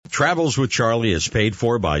Travels with Charlie is paid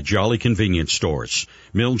for by Jolly Convenience Stores,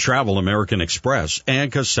 Milne Travel American Express,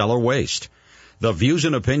 and Casella Waste. The views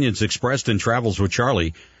and opinions expressed in Travels with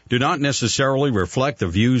Charlie do not necessarily reflect the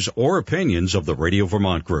views or opinions of the Radio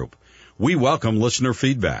Vermont Group. We welcome listener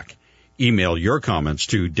feedback. Email your comments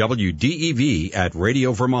to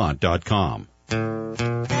wdev@radiovermont.com.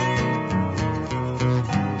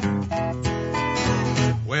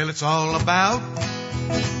 Well, it's all about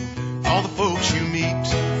all the folks you meet,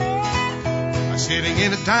 sitting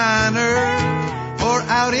in a diner or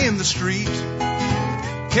out in the street.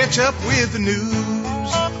 Catch up with the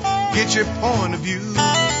news, get your point of view.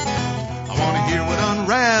 I want to hear what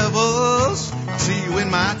unravels. I'll see you in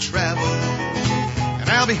my travels, and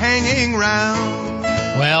I'll be hanging round.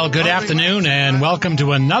 Well, good afternoon, and welcome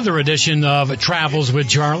to another edition of Travels with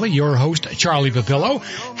Charlie, your host, Charlie Papillo.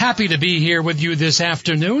 Happy to be here with you this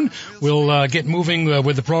afternoon. We'll get moving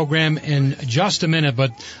with the program in just a minute,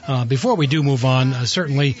 but before we do move on,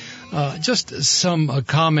 certainly just some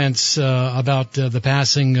comments about the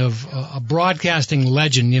passing of a broadcasting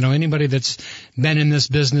legend. You know, anybody that's been in this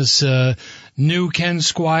business knew Ken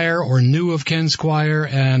Squire or knew of Ken Squire,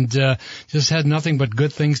 and just had nothing but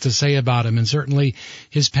good things to say about him. And certainly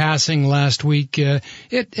his passing last week, it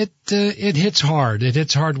hits hard. It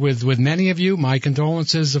hits hard with many of you. My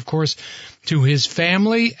condolences, of course, to his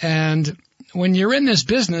family. And when you're in this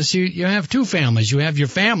business, you have two families. You have your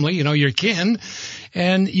family, you know, your kin,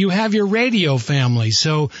 and you have your radio family.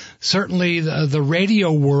 So certainly the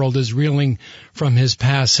radio world is reeling from his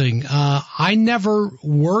passing. I never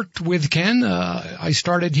worked with Ken. I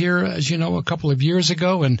started here, as you know, a couple of years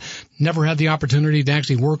ago and never had the opportunity to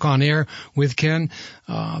actually work on air with Ken.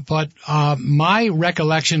 But my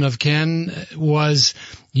recollection of Ken was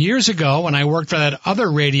years ago when I worked for that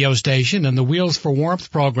other radio station, and the Wheels for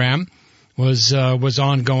Warmth program was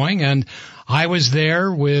ongoing, and I was there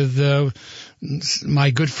with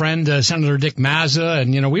my good friend Senator Dick Mazza,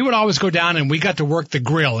 and you know, we would always go down and we got to work the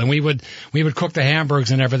grill, and we would cook the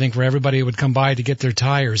hamburgers and everything for everybody who would come by to get their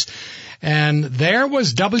tires. And there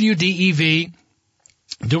was WDEV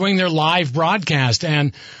doing their live broadcast,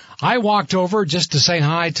 and I walked over just to say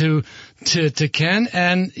hi to Ken,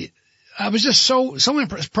 and I was just so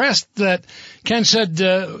impressed that Ken said,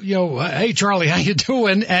 hey Charlie, how you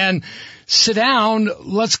doing? And sit down,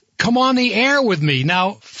 let's come on the air with me.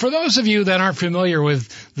 Now, for those of you that aren't familiar with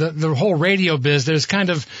the whole radio biz, there's kind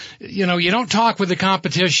of, you know, you don't talk with the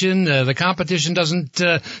competition doesn't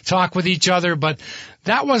talk with each other, but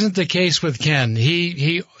that wasn't the case with Ken.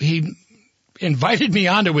 He invited me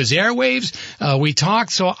onto his airwaves. We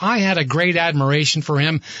talked, so I had a great admiration for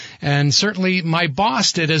him, and certainly my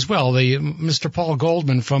boss did as well, Mr. Paul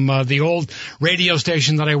Goldman from the old radio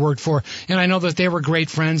station that I worked for. And I know that they were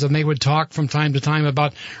great friends, and they would talk from time to time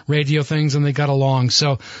about radio things, and they got along.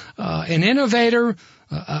 So an innovator,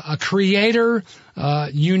 a creator,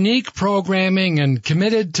 unique programming, and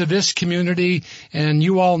committed to this community, and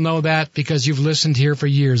you all know that because you've listened here for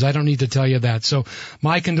years. I don't need to tell you that. So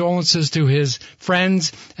my condolences to his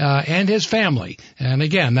friends and his family. And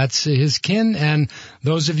again, that's his kin and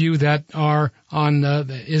those of you that are on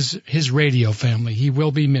his radio family. He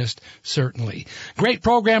will be missed, certainly. Great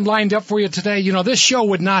program lined up for you today. You know, this show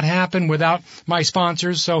would not happen without my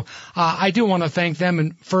sponsors, so I do want to thank them,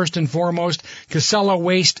 and first and foremost, Casella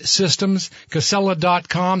Waste Systems,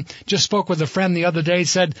 Casella.com. Just spoke with a friend the other day,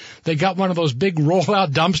 said they got one of those big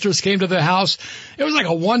rollout dumpsters, came to the house. It was like a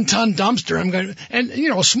 1-ton dumpster, and you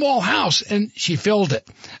know, a small house, and she filled it.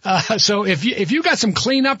 So if you got some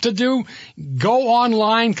cleanup to do, go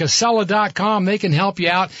online, Casella.com. They can help you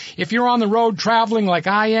out. If you're on the road traveling like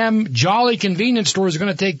I am, Jolly Convenience Stores are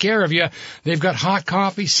going to take care of you. They've got hot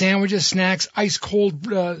coffee, sandwiches, snacks, ice cold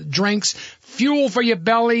drinks, fuel for your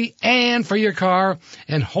belly and for your car,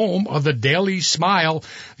 and home of the Daily Smile.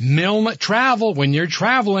 Milne Travel, when you're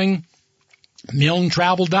traveling,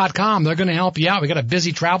 MilneTravel.com. They're going to help you out. We got a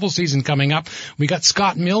busy travel season coming up. We got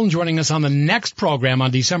Scott Milne joining us on the next program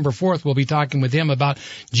on December 4th. We'll be talking with him about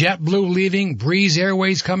JetBlue leaving, Breeze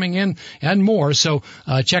Airways coming in, and more. So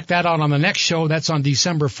check that out on the next show. That's on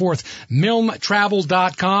December 4th.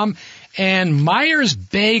 MilneTravel.com. And Myers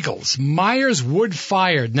Bagels, Myers Wood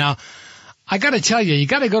Fired. Now, I got to tell you, you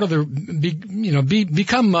got to go to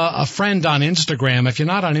become a friend on Instagram. If you're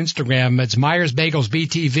not on Instagram, it's Myers Bagels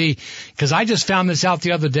BTV, because I just found this out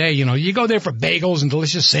the other day. You know, you go there for bagels and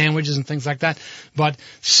delicious sandwiches and things like that. But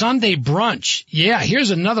Sunday brunch, yeah,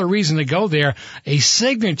 here's another reason to go there. A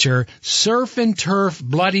signature surf and turf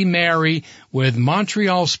Bloody Mary with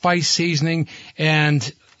Montreal spice seasoning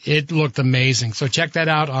and It looked amazing. So check that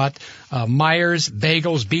out at Myers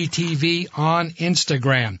Bagels BTV on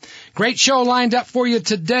Instagram. Great show lined up for you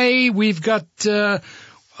today. We've got we're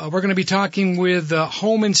going to be talking with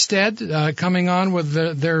Home Instead coming on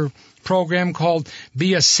with their program called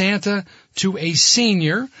Be a Santa to a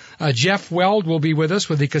Senior. Jeff Weld will be with us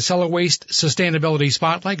with the Casella Waste Sustainability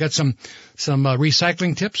Spotlight. Got some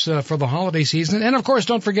recycling tips for the holiday season. And, of course,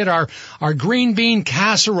 don't forget our green bean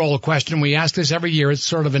casserole question. We ask this every year. It's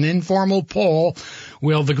sort of an informal poll.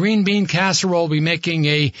 Will the green bean casserole be making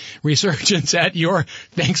a resurgence at your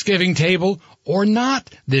Thanksgiving table or not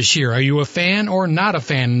this year? Are you a fan or not a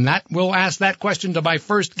fan? And we'll ask that question to my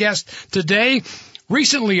first guest today.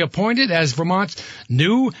 Recently appointed as Vermont's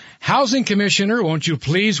new Housing Commissioner, won't you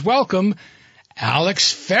please welcome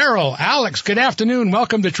Alex Farrell. Alex, good afternoon.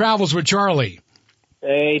 Welcome to Travels with Charlie.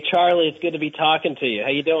 Hey, Charlie, it's good to be talking to you. How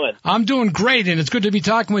you doing? I'm doing great, and it's good to be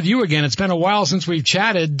talking with you again. It's been a while since we've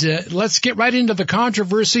chatted. Let's get right into the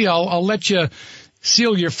controversy. I'll let you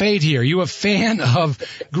seal your fate here. You a fan of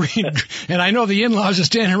green, and I know the in-laws are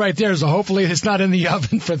standing right there, so hopefully it's not in the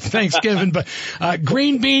oven for Thanksgiving, but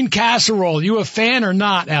green bean casserole, you a fan or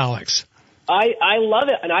not, Alex? I love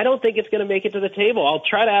it, and I don't think it's going to make it to the table. I'll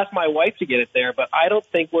try to ask my wife to get it there, but I don't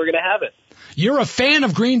think we're going to have it. You're a fan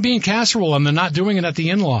of green bean casserole, and they're not doing it at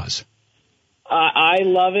the in-laws. I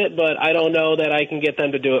love it, but I don't know that I can get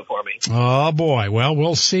them to do it for me. Oh, boy. Well,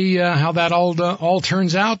 we'll see how that all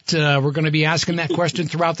turns out. We're going to be asking that question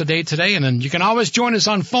throughout the day today. And then you can always join us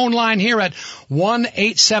on phone line here at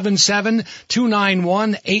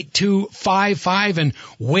 1-877-291-8255 and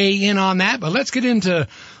weigh in on that. But let's get into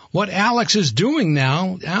what Alex is doing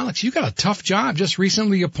now. Alex, you got a tough job, just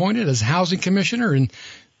recently appointed as Housing Commissioner, and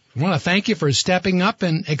I want to thank you for stepping up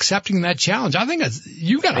and accepting that challenge. I think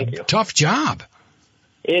you got a tough job.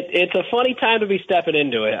 It's a funny time to be stepping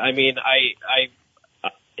into it. I mean, I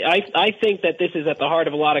think that this is at the heart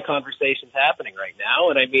of a lot of conversations happening right now.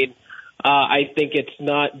 And I mean, I think it's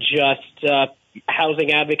not just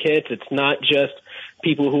housing advocates. It's not just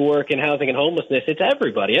people who work in housing and homelessness. It's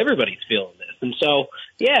everybody. Everybody's feeling this. And so,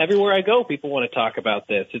 yeah, everywhere I go, people want to talk about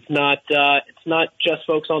this. It's not just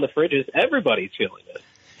folks on the fridges. Everybody's feeling this.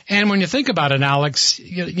 And when you think about it, Alex,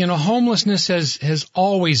 you know, homelessness has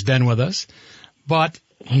always been with us, but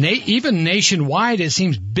even nationwide, it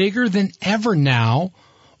seems bigger than ever now.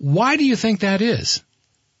 Why do you think that is?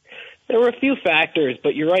 There were a few factors,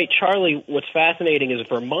 but you're right, Charlie. What's fascinating is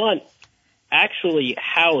Vermont actually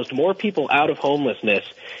housed more people out of homelessness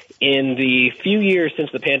in the few years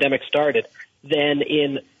since the pandemic started than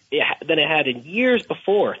it had in years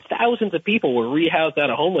before. Thousands of people were rehoused out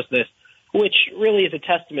of homelessness, which really is a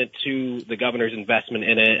testament to the governor's investment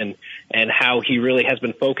in it and how he really has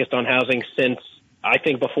been focused on housing since, I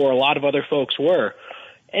think, before a lot of other folks were.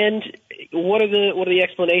 And what are the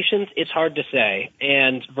explanations? It's hard to say.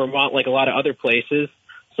 And Vermont, like a lot of other places,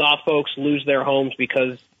 saw folks lose their homes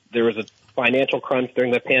because there was a financial crunch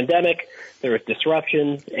during the pandemic, there was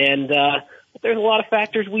disruptions, and there's a lot of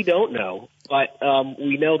factors we don't know. But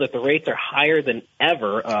we know that the rates are higher than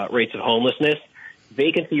ever, rates of homelessness.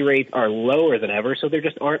 Vacancy rates are lower than ever, so there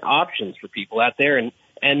just aren't options for people out there, and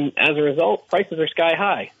as a result, prices are sky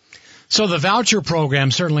high. So the voucher program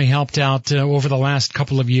certainly helped out over the last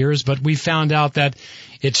couple of years, but we found out that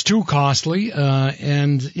it's too costly,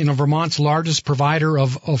 and you know, Vermont's largest provider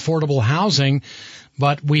of affordable housing,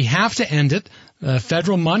 but we have to end it.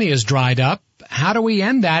 Federal money is dried up. How do we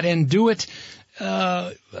end that and do it?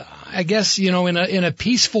 I guess, you know, in a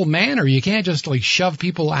peaceful manner. You can't just like shove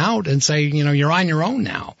people out and say, you know, you're on your own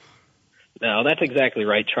now. No, that's exactly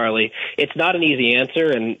right, Charlie. It's not an easy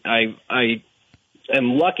answer, and I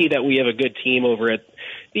am lucky that we have a good team over at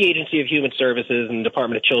the Agency of Human Services and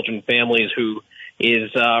Department of Children and Families who is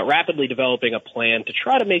rapidly developing a plan to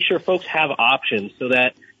try to make sure folks have options so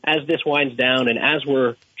that as this winds down and as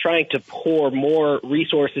we're trying to pour more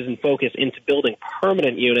resources and focus into building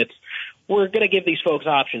permanent units, we're going to give these folks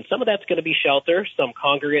options. Some of that's going to be shelter, some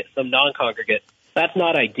congregate, some non-congregate. That's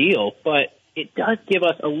not ideal, but it does give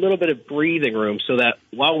us a little bit of breathing room so that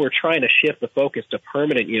while we're trying to shift the focus to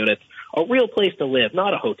permanent units, a real place to live,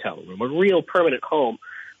 not a hotel room, a real permanent home,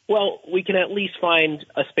 well, we can at least find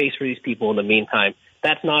a space for these people in the meantime.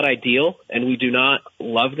 That's not ideal, and we do not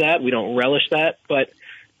love that. We don't relish that, but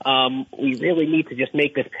we really need to just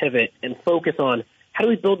make this pivot and focus on how do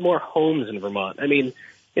we build more homes in Vermont. I mean,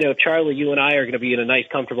 you know, Charlie, you and I are going to be in a nice,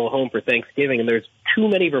 comfortable home for Thanksgiving, and there's too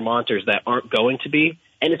many Vermonters that aren't going to be,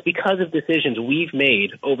 and it's because of decisions we've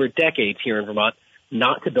made over decades here in Vermont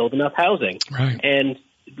not to build enough housing. Right. And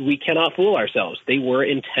we cannot fool ourselves. They were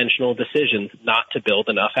intentional decisions not to build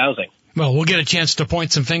enough housing. Well, we'll get a chance to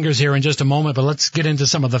point some fingers here in just a moment, but let's get into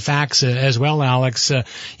some of the facts as well, Alex.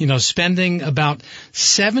 Spending about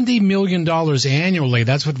 $70 million annually.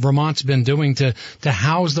 That's what Vermont's been doing to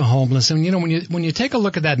house the homeless. And, when you take a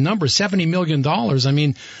look at that number, $70 million, I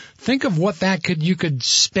mean, think of what you could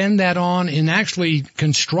spend that on in actually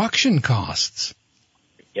construction costs.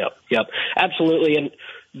 Yep, absolutely. And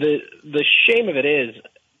the shame of it is,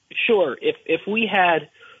 sure, if we had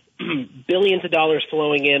billions of dollars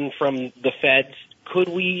flowing in from the feds, would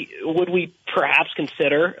we perhaps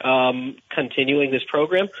consider continuing this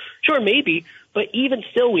program? Sure, maybe, but even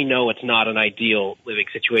still, we know it's not an ideal living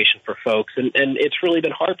situation for folks, and it's really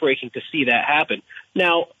been heartbreaking to see that happen.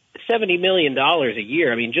 Now, $70 million a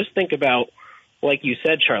year, I mean, just think about, like you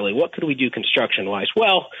said, Charlie, what could we do construction-wise?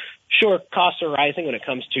 Well, sure, costs are rising when it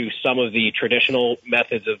comes to some of the traditional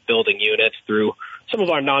methods of building units through some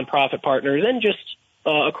of our nonprofit partners, and just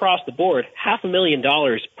across the board,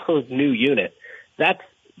 $500,000 per new unit. That's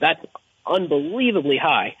unbelievably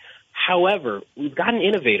high. However, we've gotten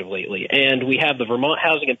innovative lately, and we have the Vermont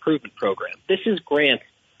Housing Improvement Program. This is grants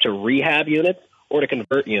to rehab units or to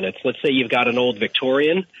convert units. Let's say you've got an old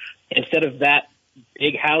Victorian. Instead of that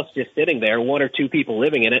big house just sitting there, one or two people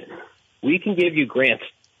living in it, we can give you grants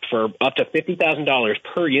for up to $50,000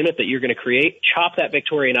 per unit that you're going to create. Chop that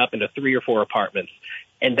Victorian up into 3 or 4 apartments,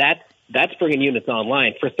 and that's bringing units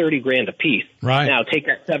online for $30,000 a piece. Right. Now, take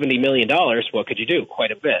that $70 million. What could you do?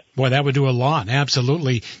 Quite a bit. Boy, that would do a lot.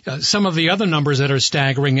 Absolutely. Some of the other numbers that are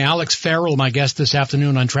staggering. Alex Farrell, my guest this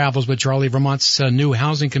afternoon on Travels with Charlie, Vermont's new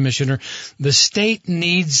housing commissioner. The state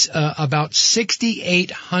needs about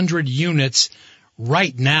 6,800 units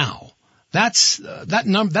right now. That's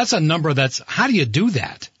a number that's, how do you do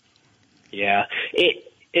that? Yeah,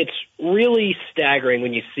 it's really staggering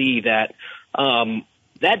when you see that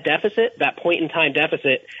that deficit, that point-in-time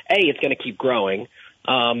deficit, A, it's going to keep growing,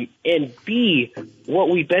 and B,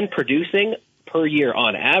 what we've been producing per year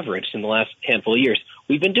on average in the last handful of years,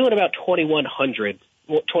 we've been doing about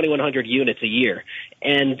 2,100 units a year,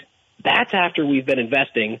 and that's after we've been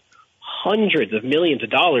investing hundreds of millions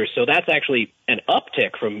of dollars, so that's actually an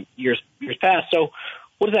uptick from years past. So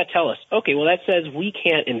what does that tell us? Okay, well, that says we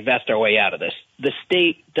can't invest our way out of this. The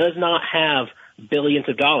state does not have billions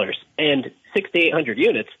of dollars, and 600 to 800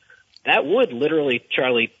 units, that would literally,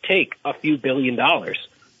 Charlie, take a few $1 billion.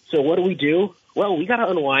 So what do? Well, we got to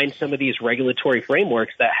unwind some of these regulatory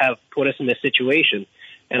frameworks that have put us in this situation.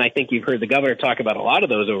 And I think you've heard the governor talk about a lot of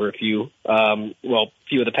those over a few of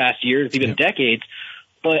the past years, even decades.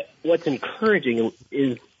 But what's encouraging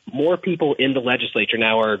is more people in the legislature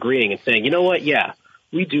now are agreeing and saying, you know what, yeah,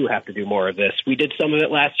 we do have to do more of this. We did some of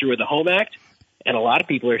it last year with the Home Act. And a lot of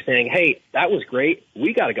people are saying, hey, that was great.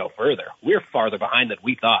 We got to go further. We're farther behind than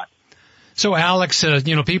we thought. So, Alex,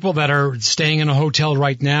 people that are staying in a hotel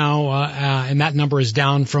right now, and that number is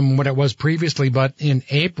down from what it was previously, but in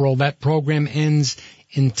April, that program ends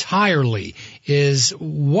entirely.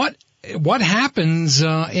 What happens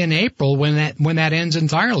in April when that ends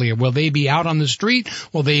entirely? Will they be out on the street?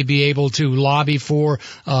 Will they be able to lobby for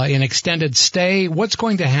an extended stay? What's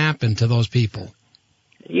going to happen to those people?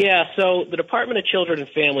 Yeah, so the Department of Children and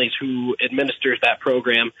Families, who administers that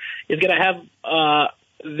program, is going to have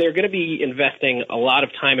they're going to be investing a lot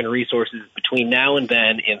of time and resources between now and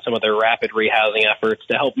then in some of their rapid rehousing efforts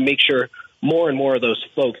to help make sure more and more of those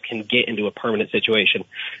folks can get into a permanent situation.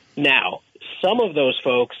 Now, some of those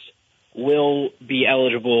folks will be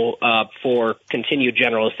eligible for continued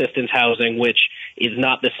general assistance housing, which is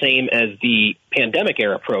not the same as the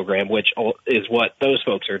pandemic-era program, which is what those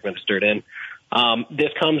folks are administered in.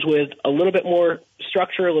 This comes with a little bit more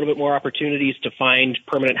structure, a little bit more opportunities to find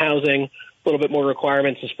permanent housing, a little bit more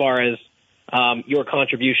requirements as far as your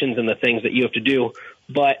contributions and the things that you have to do.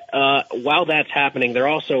 But while that's happening, they're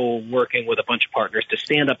also working with a bunch of partners to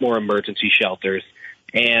stand up more emergency shelters.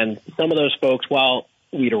 And some of those folks, while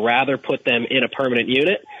we'd rather put them in a permanent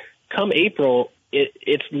unit, come April,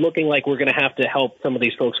 it's looking like we're going to have to help some of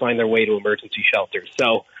these folks find their way to emergency shelters.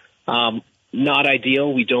 So not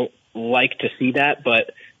ideal. We don't like to see that,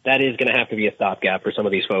 but that is going to have to be a stopgap for some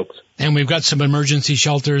of these folks. And we've got some emergency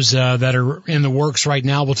shelters that are in the works right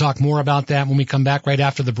now. We'll talk more about that when we come back right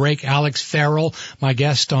after the break. Alex Farrell, my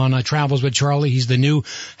guest on Travels with Charlie. He's the new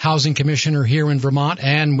housing commissioner here in Vermont,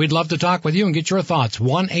 and we'd love to talk with you and get your thoughts.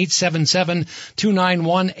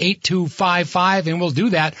 1-877-291-8255, and we'll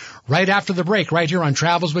do that right after the break right here on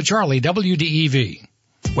Travels with Charlie, WDEV.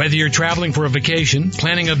 Whether you're traveling for a vacation,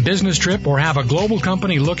 planning a business trip, or have a global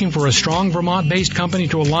company looking for a strong Vermont-based company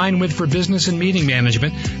to align with for business and meeting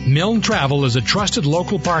management, Milne Travel is a trusted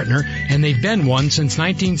local partner, and they've been one since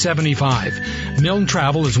 1975. Milne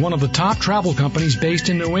Travel is one of the top travel companies based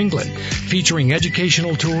in New England. Featuring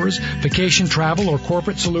educational tours, vacation travel, or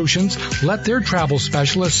corporate solutions, let their travel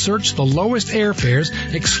specialists search the lowest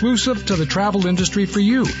airfares exclusive to the travel industry for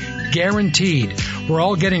you. Guaranteed. We're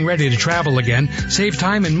all getting ready to travel again. Save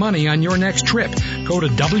time and money on your next trip. Go to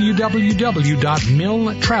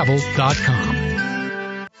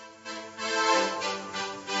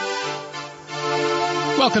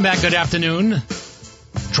www.milnetravel.com. Welcome back. Good afternoon.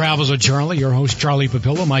 Travels with Charlie, your host, Charlie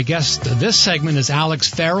Papillo. My guest this segment is Alex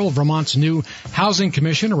Farrell, Vermont's new Housing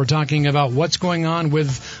Commissioner. We're talking about what's going on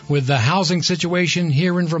with the housing situation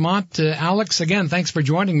here in Vermont. Alex, again, thanks for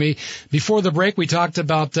joining me. Before the break, we talked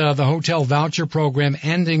about the hotel voucher program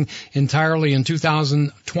ending entirely in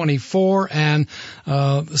 2024, and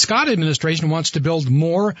the Scott administration wants to build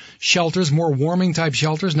more shelters, more warming-type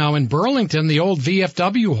shelters. Now, in Burlington, the old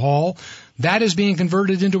VFW hall, that is being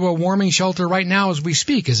converted into a warming shelter right now as we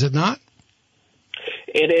speak, is it not?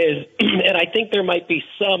 It is, and I think there might be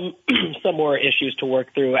some more issues to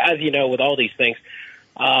work through. As you know, with all these things,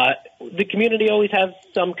 the community always has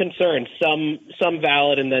some concerns, some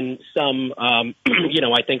valid, and then some, I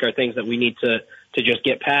think are things that we need to just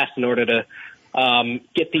get past in order to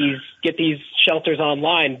get these shelters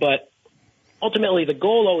online. But ultimately, the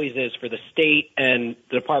goal always is for the state and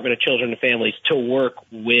the Department of Children and Families to work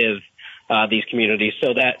with these communities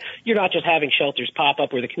so that you're not just having shelters pop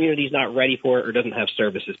up where the community is not ready for it or doesn't have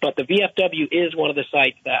services. But the VFW is one of the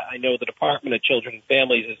sites that I know the Department of Children and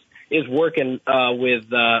Families is working with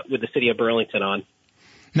the city of Burlington on.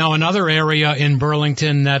 Now, another area in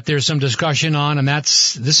Burlington that there's some discussion on, and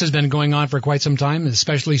this has been going on for quite some time,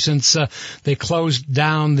 especially since they closed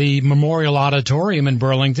down the Memorial Auditorium in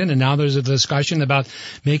Burlington, and now there's a discussion about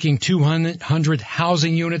making 200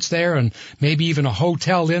 housing units there and maybe even a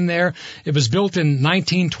hotel in there. It was built in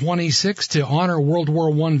 1926 to honor World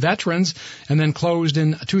War I veterans and then closed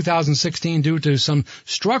in 2016 due to some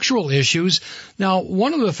structural issues. Now,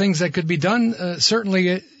 one of the things that could be done,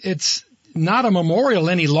 certainly it's not a memorial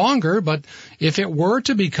any longer, but if it were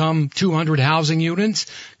to become 200 housing units,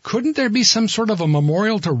 couldn't there be some sort of a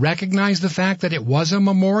memorial to recognize the fact that it was a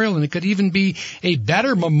memorial, and it could even be a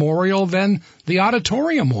better memorial than the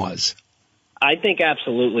auditorium was? I think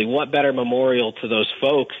absolutely. What better memorial to those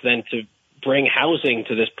folks than to bring housing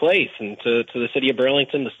to this place and to the city of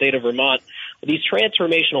Burlington, the state of Vermont? These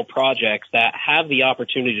transformational projects that have the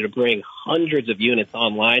opportunity to bring hundreds of units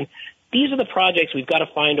online, these are the projects we've got to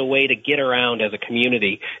find a way to get around as a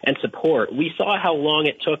community and support. We saw how long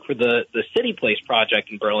it took for the City Place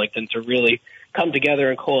project in Burlington to really come together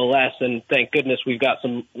and coalesce, and thank goodness we've got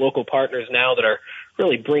some local partners now that are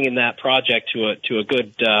really bringing that project to a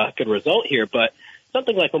good result here. But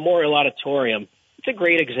something like Memorial Auditorium, it's a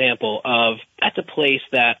great example of that's a place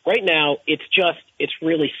that right now it's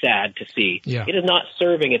really sad to see. Yeah. It is not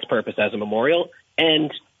serving its purpose as a memorial,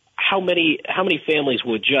 and how many families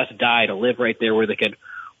would just die to live right there where they could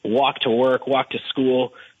walk to work, walk to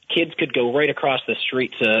school. Kids could go right across the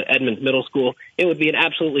street to Edmonds Middle School. It would be an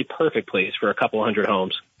absolutely perfect place for a couple hundred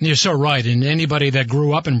homes. You're so right. And anybody that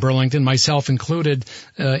grew up in Burlington, myself included,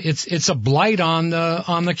 it's a blight on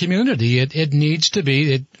the community. It needs to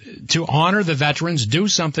be to honor the veterans, do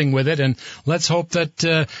something with it, and let's hope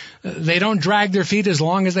that they don't drag their feet as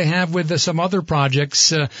long as they have with some other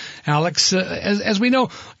projects. Alex, as we know,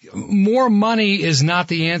 more money is not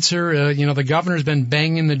the answer. The governor's been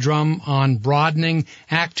banging the drum on broadening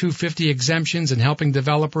Act 250 exemptions and helping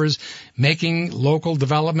developers, making local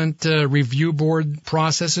development review board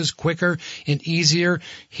processes quicker and easier.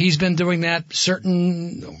 He's been doing that.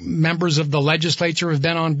 Certain members of the legislature have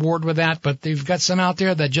been on board with that, but they've got some out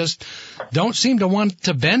there that just don't seem to want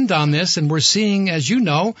to bend on this. And we're seeing, as you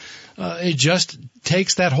know, it just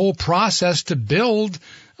takes that whole process to build.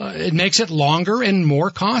 It makes it longer and more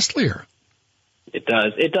costlier. It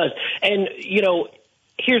does. And,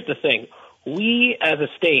 here's the thing. We, as a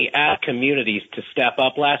state, asked communities to step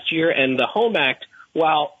up last year, and the Home Act,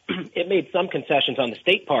 while it made some concessions on the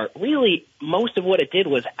state part, really most of what it did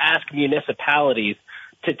was ask municipalities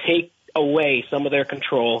to take away some of their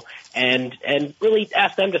control and really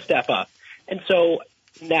ask them to step up. And so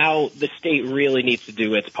now the state really needs to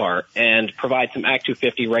do its part and provide some Act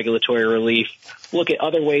 250 regulatory relief, look at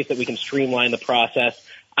other ways that we can streamline the process.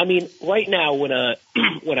 I mean, right now when a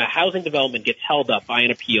housing development gets held up by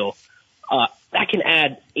an appeal, that can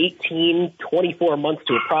add 18, 24 months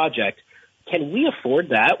to a project. Can we afford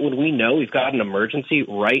that when we know we've got an emergency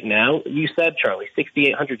right now? You said, Charlie,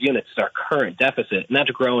 6,800 units is our current deficit, and that's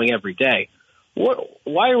growing every day.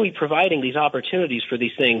 Why are we providing these opportunities for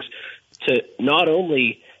these things to not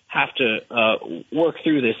only have to work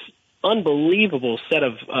through this unbelievable set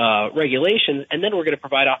of regulations, and then we're going to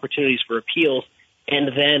provide opportunities for appeals, and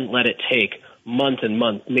then let it take months and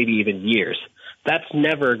months, maybe even years? That's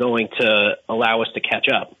never going to allow us to catch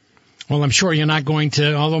up. Well, I'm sure you're not going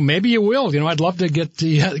to, although maybe you will. I'd love to get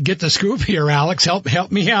the scoop here, Alex.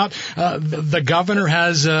 Help me out. The governor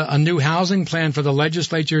has a new housing plan for the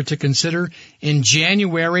legislature to consider in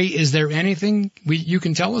January. Is there anything you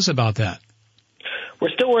can tell us about that? We're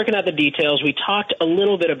still working out the details. We talked a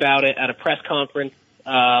little bit about it at a press conference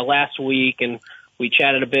last week, and we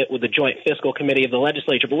chatted a bit with the Joint Fiscal Committee of the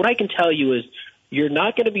legislature. But what I can tell you is you're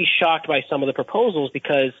not going to be shocked by some of the proposals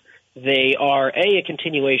because they are, a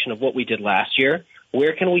continuation of what we did last year.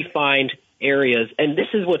 Where can we find areas? And this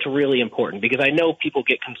is what's really important, because I know people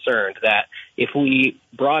get concerned that if we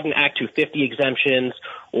broaden Act 250 exemptions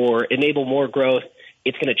or enable more growth,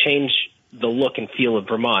 it's going to change the look and feel of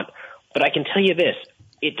Vermont. But I can tell you this,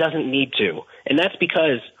 it doesn't need to. And that's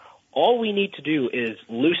because all we need to do is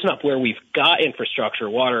loosen up where we've got infrastructure,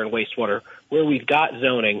 water and wastewater, where we've got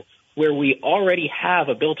zoning, where we already have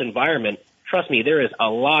a built environment. Trust me, there is a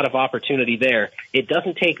lot of opportunity there. It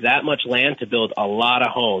doesn't take that much land to build a lot of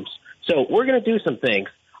homes. So we're going to do some things.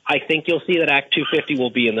 I think you'll see that Act 250 will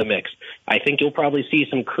be in the mix. I think you'll probably see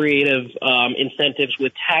some creative incentives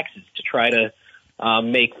with taxes to try to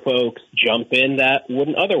make folks jump in that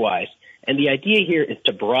wouldn't otherwise. And the idea here is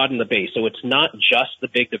to broaden the base. So it's not just the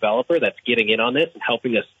big developer that's getting in on this and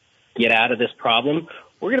helping us get out of this problem.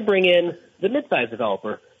 We're going to bring in the mid-sized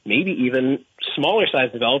developer, maybe even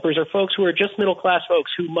smaller-sized developers or folks who are just middle-class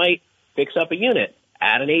folks who might fix up a unit,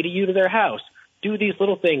 add an ADU to their house, do these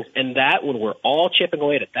little things. And that, when we're all chipping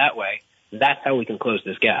away at it that way, that's how we can close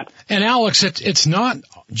this gap. And Alex, it's not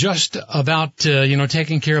just about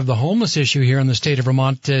taking care of the homeless issue here in the state of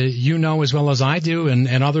Vermont. You know as well as I do,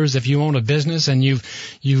 and others, if you own a business and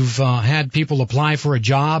you've had people apply for a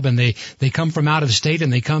job and they come from out of state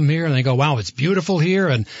and they come here and they go, wow, it's beautiful here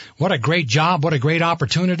and what a great job, what a great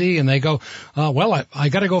opportunity, and they go, well, I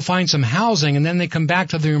got to go find some housing, and then they come back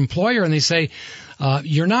to their employer and they say,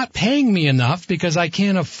 you're not paying me enough because I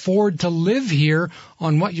can't afford to live here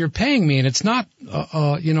on what you're paying me. And it's not,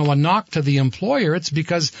 a knock to the employer. It's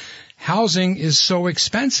because housing is so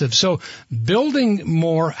expensive. So building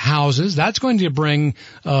more houses, that's going to bring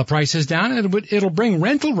prices down. And it'll bring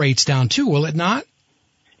rental rates down too, will it not?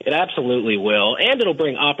 It absolutely will. And it'll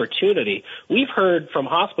bring opportunity. We've heard from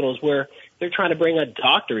hospitals where they're trying to bring a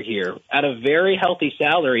doctor here at a very healthy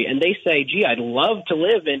salary, and they say, gee, I'd love to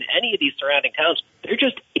live in any of these surrounding towns. There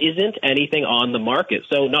just isn't anything on the market.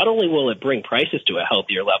 So not only will it bring prices to a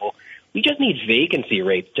healthier level, we just need vacancy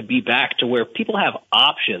rates to be back to where people have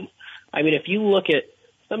options. I mean, if you look at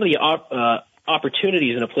some of the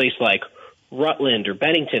opportunities in a place like Rutland or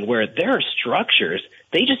Bennington where there are structures,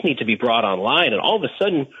 they just need to be brought online, and all of a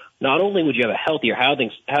sudden, not only would you have a healthier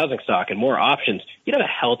housing stock and more options, you'd have a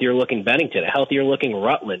healthier looking Bennington, a healthier looking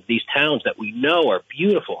Rutland, these towns that we know are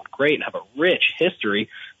beautiful and great and have a rich history,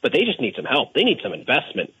 but they just need some help. They need some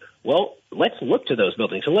investment. Well, let's look to those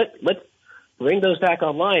buildings. So let's bring those back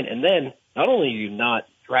online, and then not only are you not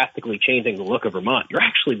drastically changing the look of Vermont, you're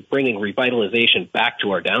actually bringing revitalization back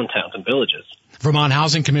to our downtowns and villages. Vermont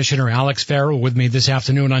Housing Commissioner Alex Farrell with me this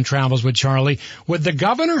afternoon on Travels with Charlie. Would the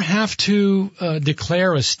governor have to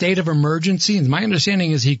declare a state of emergency? And my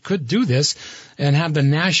understanding is he could do this and have the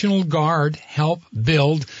National Guard help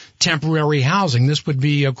build temporary housing. This would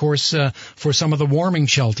be, of course, for some of the warming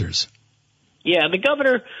shelters. Yeah, the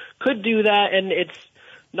governor could do that, and it's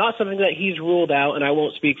not something that he's ruled out, and I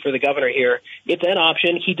won't speak for the governor here. It's an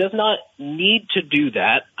option. He does not need to do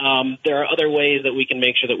that. There are other ways that we can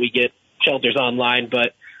make sure that we get shelters online,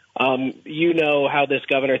 but you know how this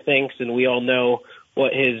governor thinks, and we all know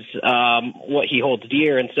what he holds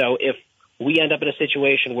dear. And so if we end up in a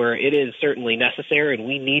situation where it is certainly necessary and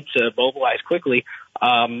we need to mobilize quickly,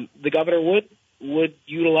 the governor would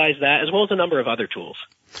utilize that as well as a number of other tools.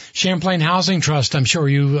 Champlain Housing Trust, I'm sure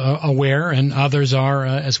you aware, and others are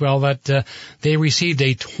as well, that they received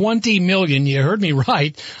a $20 million, you heard me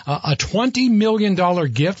right, a $20 million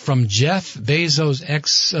gift from Jeff Bezos'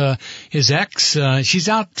 his ex. She's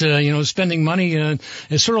out, spending money.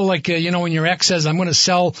 It's sort of like, when your ex says, I'm going to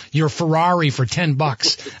sell your Ferrari for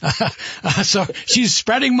 $10. So she's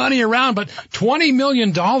spreading money around, but $20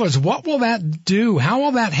 million, what will that do? How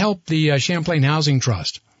will that help the Champlain Housing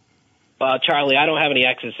Trust? Charlie, I don't have any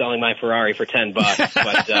exes selling my Ferrari for $10,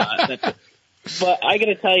 but But I got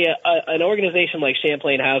to tell you, an organization like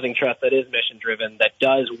Champlain Housing Trust that is mission-driven, that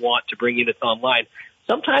does want to bring units online,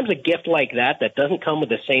 sometimes a gift like that doesn't come with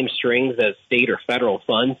the same strings as state or federal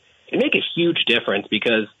funds can make a huge difference,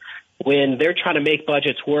 because when they're trying to make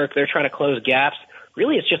budgets work, they're trying to close gaps,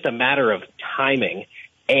 really it's just a matter of timing.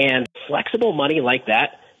 And flexible money like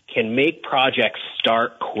that can make projects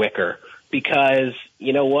start quicker, because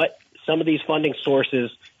you know what? Some of these funding sources,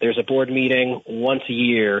 there's a board meeting once a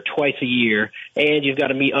year, twice a year, and you've got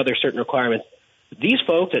to meet other certain requirements. These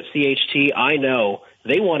folks at CHT, I know,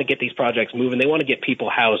 they want to get these projects moving. They want to get people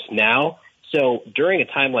housed now. So during a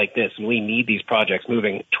time like this, when we need these projects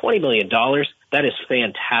moving, $20 million, that is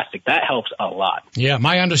fantastic. That helps a lot. Yeah,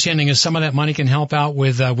 my understanding is some of that money can help out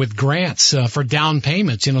with grants for down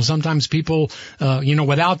payments. You know, sometimes people,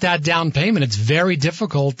 without that down payment, it's very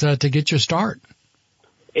difficult to get your start.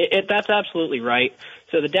 That's absolutely right.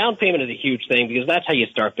 So the down payment is a huge thing, because that's how you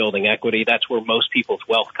start building equity. That's where most people's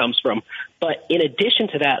wealth comes from. But in addition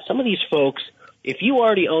to that, some of these folks, if you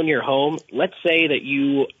already own your home, let's say that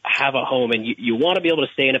you have a home and you want to be able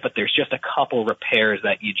to stay in it, but there's just a couple repairs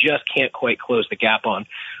that you just can't quite close the gap on.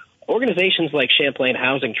 Organizations like Champlain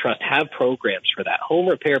Housing Trust have programs for that, home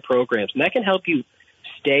repair programs, and that can help you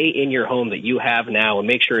stay in your home that you have now and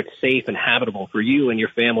make sure it's safe and habitable for you and your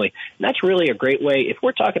family. And that's really a great way. If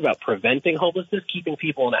we're talking about preventing homelessness, keeping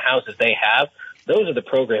people in the houses they have, those are the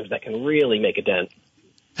programs that can really make a dent.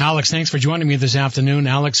 Alex, thanks for joining me this afternoon.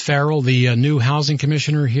 Alex Farrell, the new Housing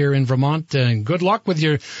Commissioner here in Vermont. Good luck with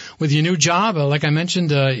your new job. Like I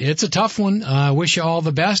mentioned, it's a tough one. I wish you all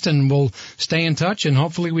the best, and we'll stay in touch. And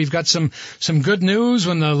hopefully, we've got some good news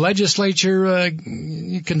when the legislature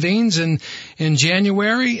convenes in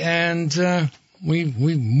January, and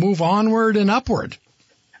we move onward and upward.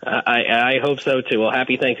 I hope so, too. Well,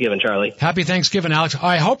 happy Thanksgiving, Charlie. Happy Thanksgiving, Alex.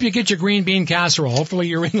 I hope you get your green bean casserole. Hopefully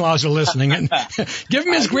your in-laws are listening. And give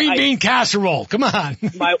him his green bean casserole. Come on.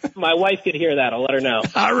 My wife could hear that. I'll let her know.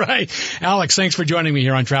 All right. Alex, thanks for joining me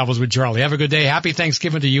here on Travels with Charlie. Have a good day. Happy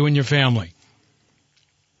Thanksgiving to you and your family.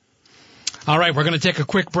 All right, we're going to take a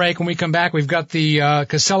quick break. When we come back, we've got the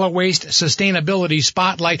Casella Waste Sustainability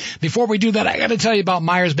Spotlight. Before we do that, I got to tell you about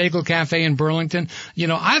Myers Bagel Cafe in Burlington. You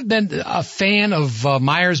know, I've been a fan of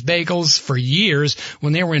Myers Bagels for years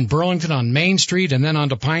when they were in Burlington on Main Street and then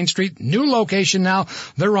onto Pine Street. New location now.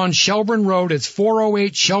 They're on Shelburne Road. It's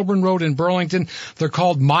 408 Shelburne Road in Burlington. They're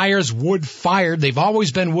called Myers Wood Fired. They've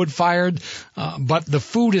always been wood fired, but the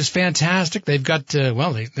food is fantastic. They've got,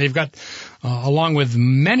 they've got along with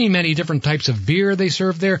many, many different types of beer they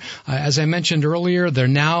serve there. As I mentioned earlier, they're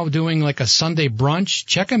now doing like a Sunday brunch.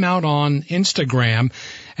 Check them out on Instagram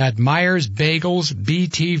at Myers Bagels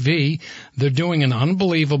BTV. They're doing an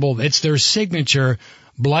unbelievable, it's their signature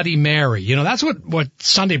Bloody Mary. You know, that's what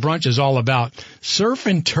Sunday brunch is all about. Surf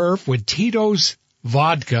and turf with Tito's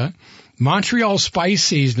vodka, Montreal spice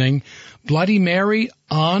seasoning, Bloody Mary,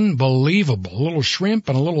 unbelievable. A little shrimp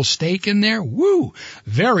and a little steak in there. Woo!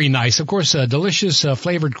 Very nice. Of course, delicious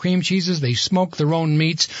flavored cream cheeses. They smoke their own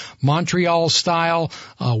meats, Montreal style,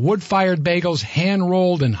 wood-fired bagels,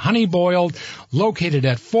 hand-rolled and honey-boiled, located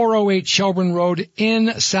at 408 Shelburne Road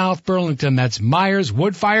in South Burlington. That's Myers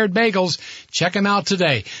Wood-Fired Bagels. Check them out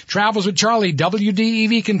today. Travels with Charlie,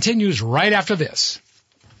 WDEV continues right after this.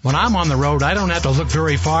 When I'm on the road, I don't have to look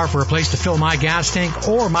very far for a place to fill my gas tank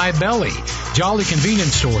or my belly. Jolly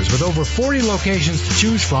Convenience Stores with over 40 locations to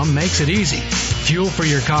choose from makes it easy. Fuel for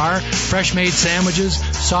your car, fresh-made sandwiches,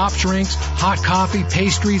 soft drinks, hot coffee,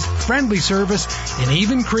 pastries, friendly service, and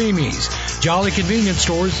even creamies. Jolly Convenience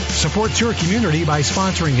Stores supports your community by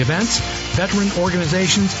sponsoring events, veteran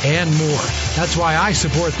organizations, and more. That's why I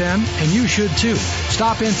support them, and you should too.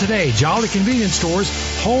 Stop in today. Jolly Convenience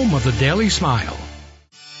Stores, home of the Daily Smile.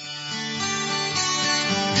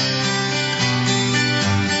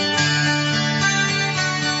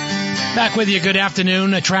 Back with you. Good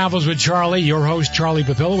afternoon. Travels with Charlie, your host, Charlie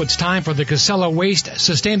Papillo. It's time for the Casella Waste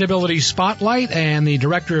Sustainability Spotlight, and the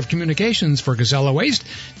Director of Communications for Casella Waste,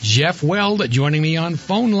 Jeff Weld, joining me on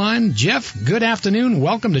phone line. Jeff, good afternoon.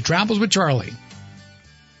 Welcome to Travels with Charlie.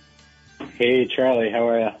 Hey, Charlie, how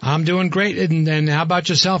are you? I'm doing great. And how about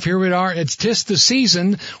yourself? Here we are. It's 'tis the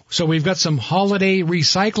season, so we've got some holiday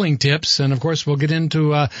recycling tips. And, of course, we'll get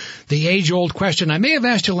into the age-old question. I may have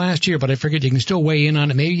asked you last year, but I figured you can still weigh in on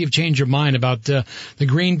it. Maybe you've changed your mind about the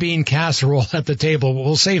green bean casserole at the table.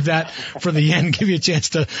 We'll save that for the end, give you a chance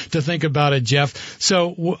to think about it, Jeff.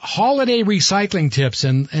 So holiday recycling tips,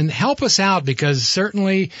 and help us out, because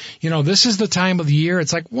certainly, you know, this is the time of the year.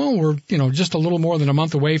 It's like, well, we're, just a little more than a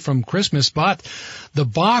month away from Christmas. But the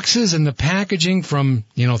boxes and the packaging from,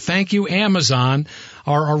 thank you, Amazon,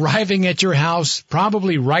 are arriving at your house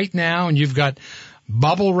probably right now, and you've got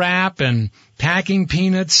bubble wrap and packing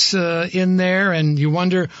peanuts in there, and you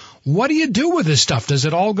wonder, what do you do with this stuff? Does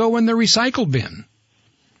it all go in the recycle bin?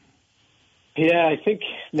 Yeah, I think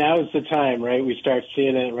now is the time, right? We start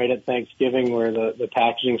seeing it right at Thanksgiving where the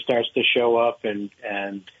packaging starts to show up, and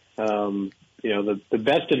the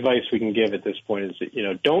best advice we can give at this point is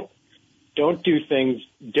that, don't do things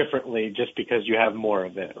differently just because you have more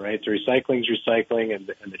of it, right? The recycling's recycling and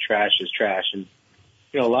the trash is trash. And,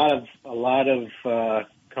 a lot of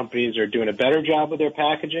companies are doing a better job with their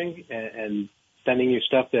packaging and sending you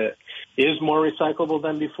stuff that is more recyclable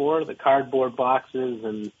than before, the cardboard boxes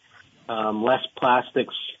and less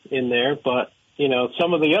plastics in there. But,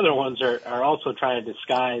 some of the other ones are also trying to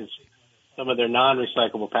disguise some of their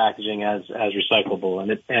non-recyclable packaging as recyclable.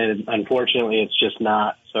 And unfortunately, it's just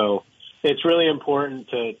not. So it's really important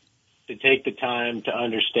to take the time to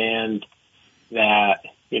understand that,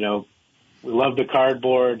 we love the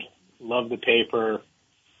cardboard, love the paper,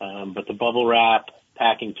 but the bubble wrap,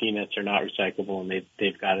 packing peanuts are not recyclable, and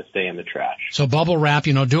they've got to stay in the trash. So bubble wrap,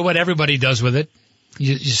 do what everybody does with it.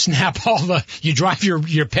 You snap you drive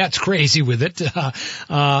your pets crazy with it.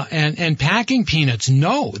 And packing peanuts,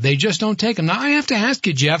 no, they just don't take them. Now I have to ask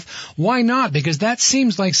you, Jeff, why not? Because that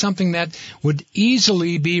seems like something that would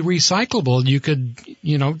easily be recyclable. You could,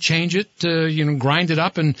 change it, grind it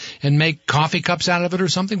up and make coffee cups out of it or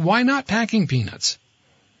something. Why not packing peanuts?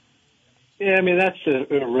 Yeah, I mean, that's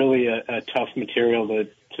really a tough material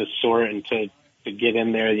to sort and to get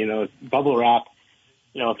in there. Bubble wrap,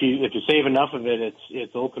 if you save enough of it,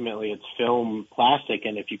 it's ultimately film plastic,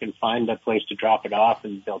 and if you can find a place to drop it off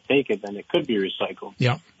and they'll take it, then it could be recycled.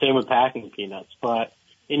 Yeah. Same with packing peanuts. But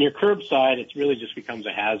in your curbside, it really just becomes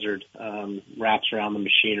a hazard, wraps around the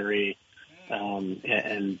machinery,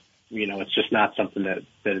 and it's just not something that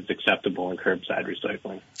is acceptable in curbside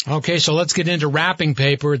recycling. Okay, so let's get into wrapping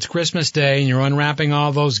paper. It's Christmas Day, and you're unwrapping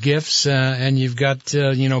all those gifts, and you've got,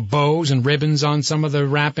 bows and ribbons on some of the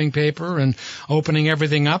wrapping paper and opening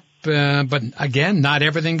everything up. But again, not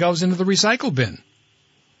everything goes into the recycle bin.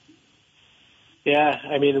 Yeah,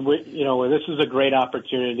 I mean, this is a great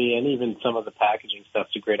opportunity, and even some of the packaging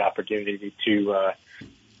stuff's a great opportunity to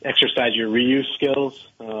exercise your reuse skills.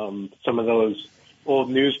 Some of those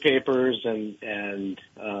old newspapers and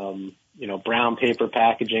brown paper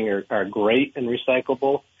packaging are great and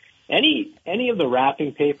recyclable. Any of the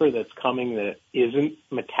wrapping paper that's coming that isn't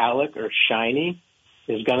metallic or shiny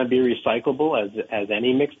is going to be recyclable as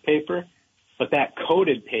any mixed paper. But that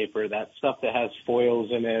coated paper, that stuff that has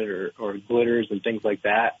foils in it or glitters and things like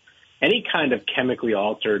that, any kind of chemically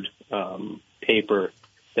altered paper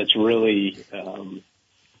that's really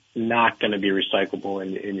not going to be recyclable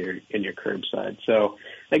in your curbside. So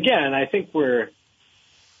again, I think we're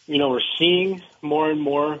seeing more and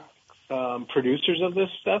more producers of this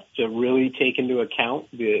stuff to really take into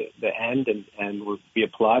account the end, and we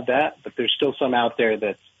applaud that. But there's still some out there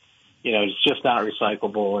that's it's just not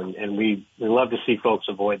recyclable, and we love to see folks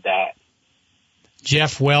avoid that.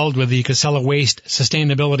 Jeff Weld with the Casella Waste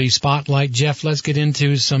Sustainability Spotlight. Jeff, let's get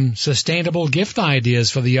into some sustainable gift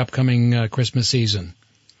ideas for the upcoming Christmas season.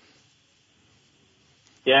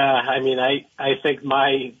 Yeah, I mean, I think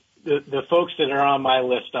the folks that are on my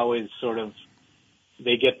list always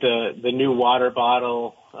they get the new water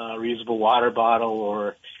bottle, reusable water bottle,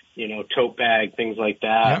 or tote bag, things like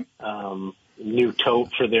that. Yep. New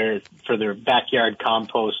tote for their backyard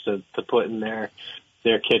compost to put in their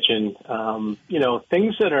kitchen.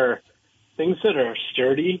 Things that are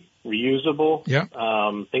sturdy, reusable. Yep.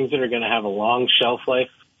 Things that are going to have a long shelf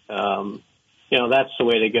life. That's the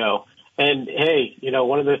way to go. And hey,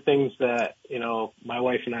 one of the things that, my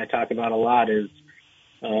wife and I talk about a lot is,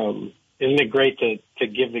 isn't it great to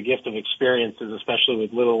give the gift of experiences, especially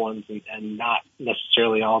with little ones, and not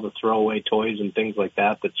necessarily all the throwaway toys and things like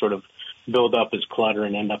that sort of build up as clutter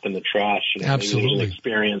and end up in the trash. Absolutely. There's an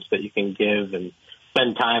experience that you can give and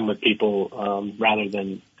spend time with people, rather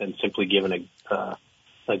than simply giving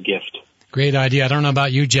a gift. Great idea. I don't know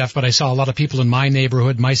about you, Jeff, but I saw a lot of people in my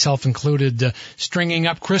neighborhood, myself included, stringing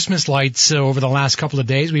up Christmas lights over the last couple of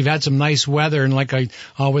days. We've had some nice weather, and like I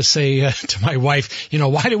always say to my wife,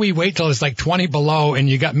 why do we wait till it's like 20 below and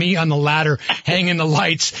you got me on the ladder hanging the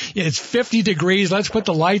lights? It's 50 degrees. Let's put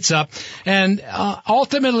the lights up. And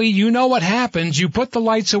ultimately, what happens. You put the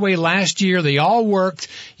lights away last year. They all worked.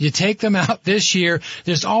 You take them out this year.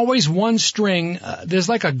 There's always one string. There's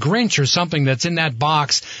like a Grinch or something that's in that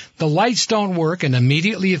box. The lights don't work, and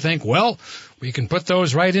immediately you think, well, we can put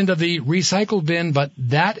those right into the recycle bin, but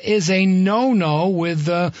that is a no-no with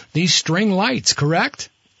these string lights, correct?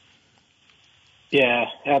 Yeah,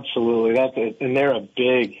 absolutely. And they're a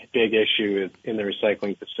big issue in the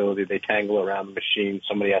recycling facility. They tangle around the machine.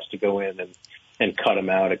 Somebody has to go in and cut them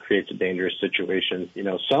out. It creates a dangerous situation.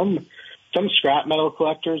 Some scrap metal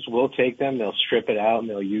collectors will take them. They'll strip it out and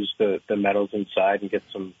they'll use the metals inside and get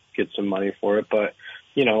some money for it. But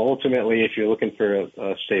ultimately, if you're looking for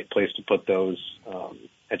a safe place to put those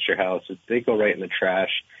at your house, they go right in the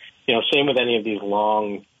trash. Same with any of these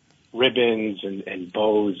long ribbons and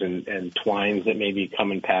bows and twines that maybe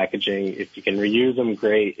come in packaging. If you can reuse them,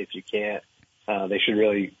 great. If you can't, they should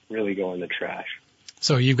really, really go in the trash.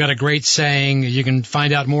 So you've got a great saying. You can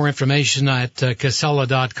find out more information at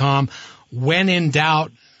Casella.com. When in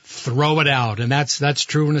doubt, throw it out. And that's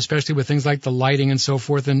true, and especially with things like the lighting and so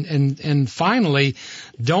forth. And finally,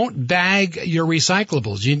 don't bag your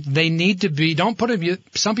recyclables. They need to be, don't put it,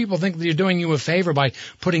 some people think that you're doing you a favor by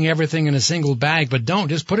putting everything in a single bag, but don't.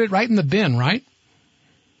 Just put it right in the bin, right?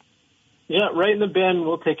 Yeah, right in the bin.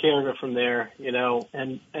 We'll take care of it from there,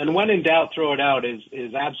 and when in doubt, throw it out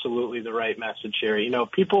is absolutely the right message here.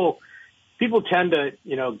 People tend to,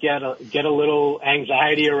 get a little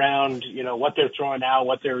anxiety around, what they're throwing out,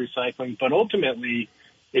 what they're recycling. But ultimately,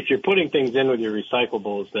 if you're putting things in with your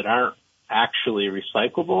recyclables that aren't actually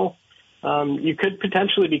recyclable, you could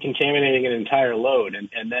potentially be contaminating an entire load.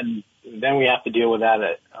 And then we have to deal with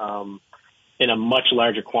that in a much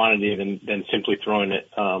larger quantity than simply throwing it,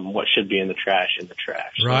 what should be in the trash.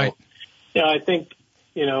 Right. So, I think,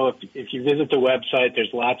 if you visit the website,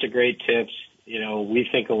 there's lots of great tips. We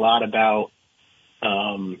think a lot about,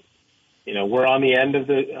 we're on the end of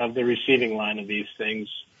the receiving line of these things,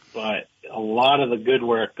 but a lot of the good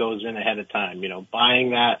work goes in ahead of time.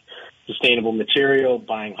 Buying that sustainable material,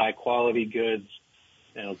 buying high quality goods,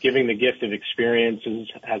 giving the gift of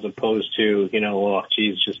experiences as opposed to,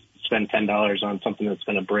 just spend $10 on something that's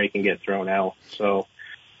going to break and get thrown out. So,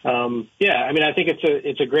 I think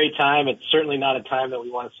it's a great time. It's certainly not a time that we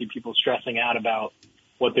want to see people stressing out about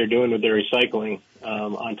what they're doing with their recycling,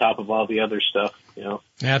 on top of all the other stuff,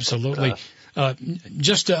 Absolutely.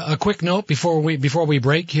 Just a quick note before we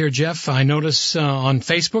break here, Jeff. I notice on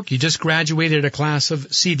Facebook you just graduated a class of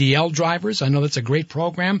CDL drivers. I know that's a great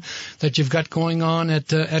program that you've got going on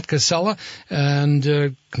at Casella,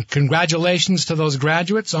 and congratulations to those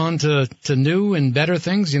graduates on to new and better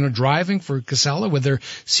things. Driving for Casella with their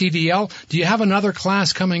CDL. Do you have another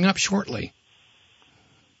class coming up shortly?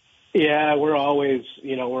 Yeah, we're always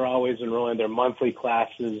enrolling. They're monthly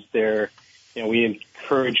classes. We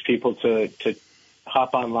encourage people to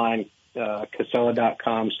hop online,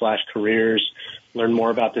 Casella.com/careers, learn more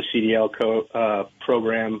about the CDL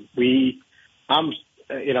program. I'm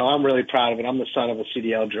really proud of it. I'm the son of a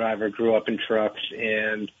CDL driver, grew up in trucks,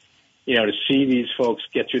 and, to see these folks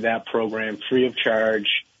get through that program free of charge,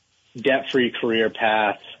 debt-free career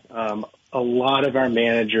path. A lot of our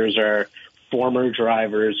managers are former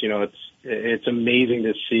drivers. It's amazing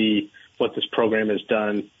to see what this program has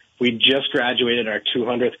done. We just graduated our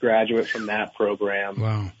 200th graduate from that program.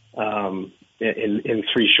 Wow. In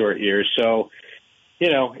 3 short years. So,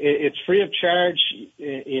 it's free of charge.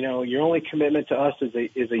 Your only commitment to us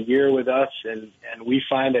is a year with us. And we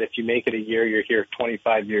find that if you make it a year, you're here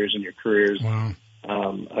 25 years in your careers. Wow.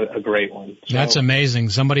 A great one. So, that's amazing.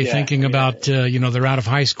 Somebody thinking about, they're out of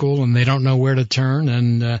high school and they don't know where to turn.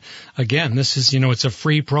 And, again, this is, it's a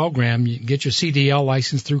free program. You get your CDL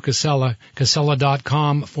license through Casella,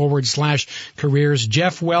 Casella.com/careers.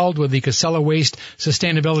 Jeff Weld with the Casella Waste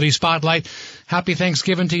Sustainability Spotlight. Happy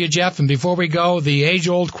Thanksgiving to you, Jeff. And before we go, the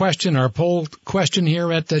age-old question, our poll question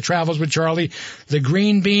here at Travels with Charlie, the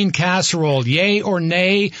green bean casserole, yay or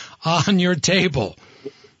nay on your table?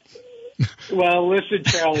 Well, listen,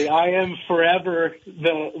 Charlie, I am forever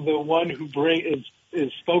the one who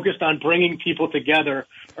is focused on bringing people together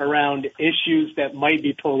around issues that might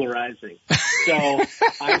be polarizing. So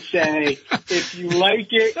I say, if you like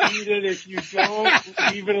it, eat it. If you don't,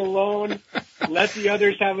 leave it alone. Let the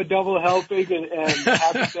others have a double helping, and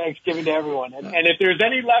happy Thanksgiving to everyone. And if there's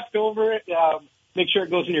any left over, make sure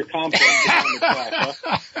it goes in your compost.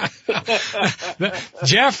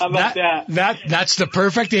 Jeff, how about that's the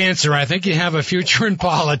perfect answer. I think you have a future in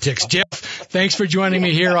politics. Jeff, thanks for joining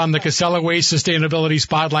me here on the Casella Waste Sustainability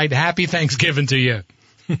Spotlight. Happy Thanksgiving to you.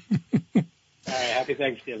 All right, happy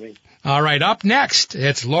Thanksgiving. All right, up next,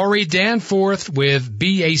 it's Lori Danforth with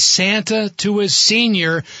Be a Santa to a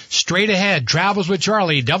Senior. Straight ahead, Travels with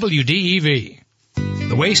Charlie, WDEV.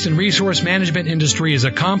 The waste and resource management industry is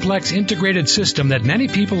a complex, integrated system that many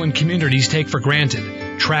people and communities take for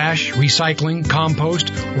granted. Trash, recycling,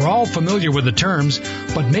 compost, we're all familiar with the terms,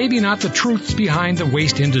 but maybe not the truths behind the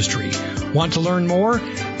waste industry. Want to learn more?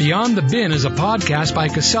 Beyond the Bin is a podcast by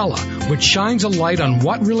Casella, which shines a light on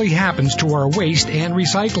what really happens to our waste and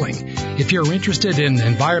recycling. If you're interested in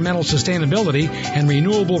environmental sustainability and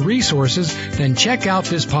renewable resources, then check out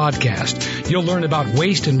this podcast. You'll learn about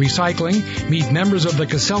waste and recycling, meet members of the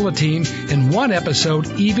Casella team, and one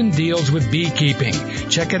episode even deals with beekeeping.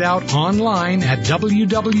 Check it out online at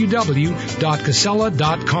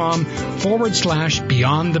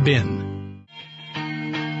www.casella.com/Beyond the Bin.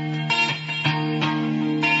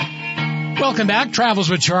 Welcome back. Travels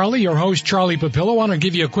with Charlie, your host, Charlie Papillo. I want to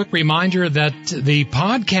give you a quick reminder that the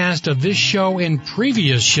podcast of this show and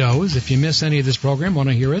previous shows, if you miss any of this program, want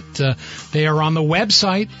to hear it, they are on the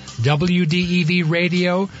website,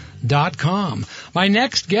 wdevradio.com. My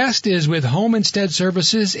next guest is with Home Instead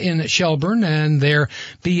Services in Shelburne, and their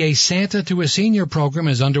Be a Santa to a Senior program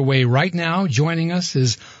is underway right now. Joining us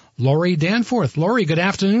is Lori Danforth. Lori, good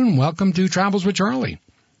afternoon. Welcome to Travels with Charlie.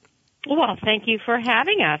 Well, thank you for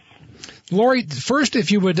having us. Lori, first,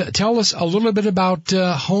 if you would tell us a little bit about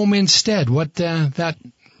Home Instead, what that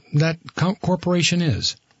corporation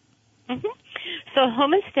is. Mm-hmm. So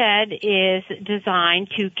Home Instead is designed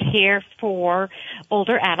to care for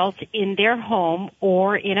older adults in their home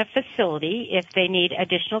or in a facility if they need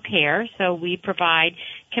additional care. So we provide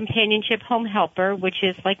companionship home helper, which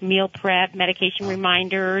is like meal prep, medication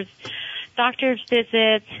reminders, doctor's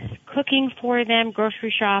visits, cooking for them,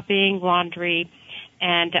 grocery shopping, laundry,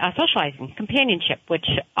 and socializing, companionship, which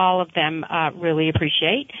all of them really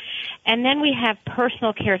appreciate. And then we have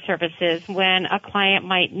personal care services when a client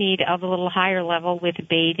might need a little higher level with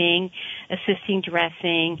bathing, assisting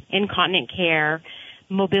dressing, incontinent care,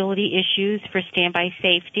 mobility issues for standby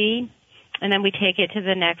safety. And then we take it to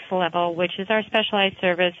the next level, which is our specialized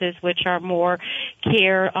services, which are more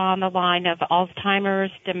care on the line of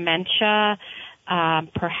Alzheimer's, dementia,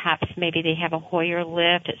 perhaps maybe they have a Hoyer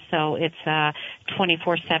lift, so it's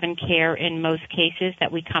 24/7 care in most cases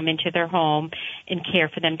that we come into their home and care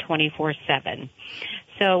for them 24/7.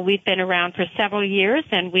 So we've been around for several years,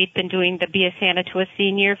 and we've been doing the Be a Santa to a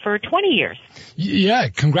Senior for 20 years. Yeah,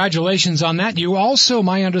 congratulations on that. You also,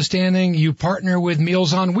 my understanding, you partner with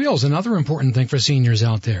Meals on Wheels, another important thing for seniors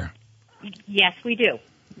out there. Yes, we do.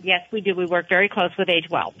 Yes, we do. We work very close with Age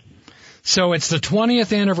Weld. So it's the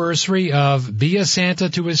 20th anniversary of Be a Santa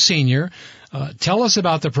to a Senior. Tell us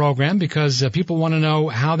about the program, because people want to know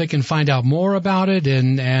how they can find out more about it,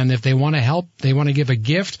 and if they want to help, they want to give a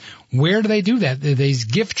gift. Where do they do that? These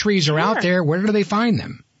gift trees are out there. Where do they find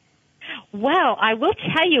them? Well, I will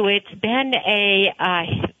tell you, it's been a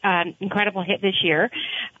incredible hit this year.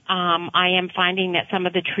 I am finding that some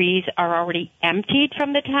of the trees are already emptied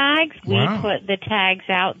from the tags. Wow. We put the tags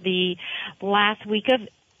out the last week of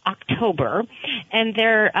October, and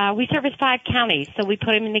we service 5 counties, so we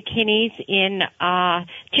put them in the Kinneys in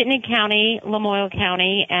Chittenden County, Lamoille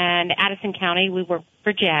County, and Addison County. We work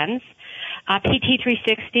for Jens.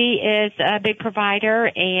 PT360 is a big provider,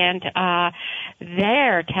 and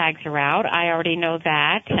their tags are out. I already know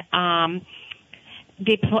that.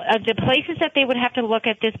 The places that they would have to look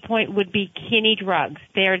at this point would be Kinney Drugs.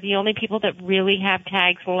 They're the only people that really have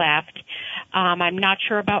tags left. I'm not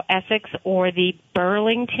sure about Essex or the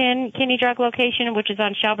Burlington Kinney Drug location, which is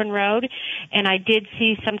on Shelburne Road, and I did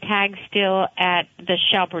see some tags still at the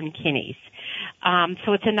Shelburne Kinneys.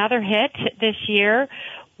 So it's another hit this year.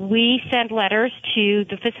 We send letters to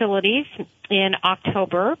the facilities in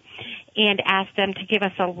October and ask them to give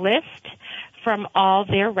us a list from all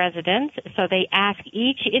their residents. So they ask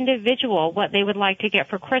each individual what they would like to get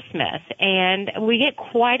for Christmas. And we get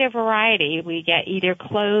quite a variety. We get either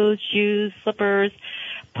clothes, shoes, slippers,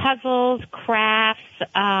 puzzles, crafts,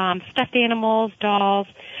 stuffed animals, dolls.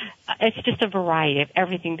 It's just a variety of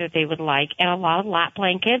everything that they would like. And a lot of lap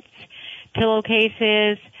blankets,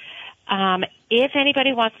 pillowcases. If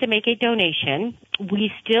anybody wants to make a donation, we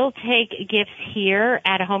still take gifts here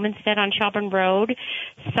at a Home Instead on Shelburne Road.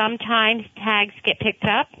 Sometimes tags get picked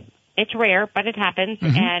up. It's rare, but it happens,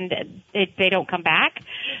 and they don't come back.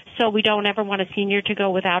 So we don't ever want a senior to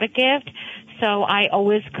go without a gift. So I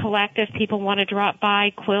always collect if people want to drop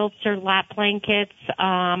by quilts or lap blankets.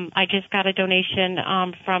 I just got a donation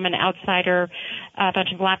from an outsider, a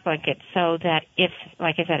bunch of lap blankets, so that if,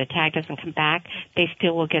 like I said, a tag doesn't come back, they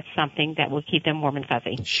still will get something that will keep them warm and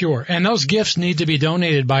fuzzy. Sure. And those gifts need to be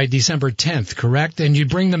donated by December 10th, correct? And you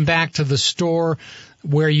bring them back to the store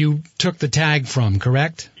where you took the tag from,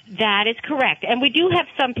 correct? That is correct. And we do have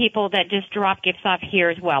some people that just drop gifts off here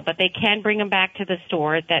as well, but they can bring them back to the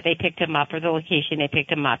store that they picked them up or the location they picked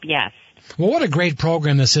them up, yes. Well, what a great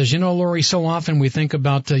program this is. You know, Lori, so often we think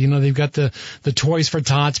about, they've got the Toys for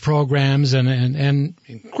Tots programs and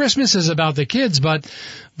Christmas is about the kids, but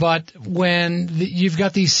when you've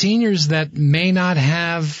got these seniors that may not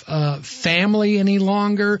have family any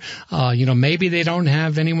longer, maybe they don't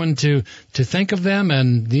have anyone to think of them,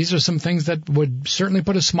 and these are some things that would certainly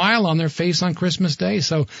put a smile on their face on Christmas Day.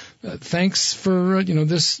 So thanks for,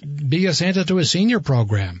 this Be a Santa to a Senior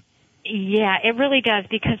program. Yeah, it really does,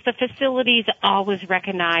 because the facilities always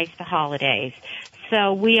recognize the holidays.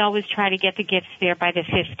 So we always try to get the gifts there by the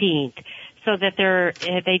 15th, so that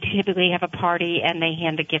they typically have a party and they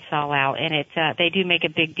hand the gifts all out, and they do make a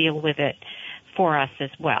big deal with it for us as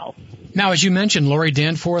well. Now, as you mentioned, Lori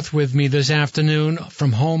Danforth with me this afternoon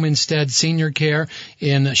from Home Instead Senior Care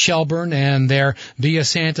in Shelburne, and their Be a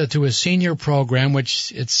Santa to a Senior program,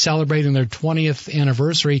 which it's celebrating their 20th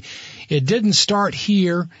anniversary. It didn't start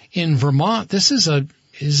here in Vermont. This is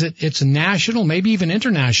it's national, maybe even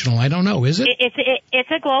international. I don't know. Is it?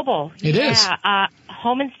 It's a global. It is.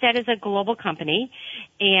 Home Instead is a global company,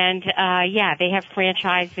 and they have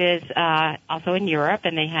franchises also in Europe,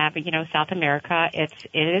 and they have South America. It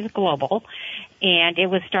is global, and it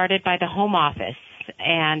was started by the Home Office,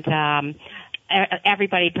 and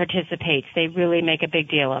everybody participates. They really make a big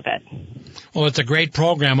deal of it. Well, it's a great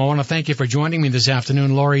program. I want to thank you for joining me this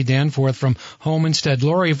afternoon, Lori Danforth from Home Instead.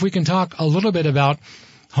 Lori, if we can talk a little bit about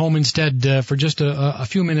Home Instead for just a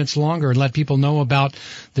few minutes longer and let people know about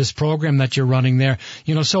this program that you're running there.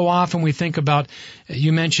 So often we think about,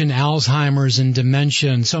 you mentioned Alzheimer's and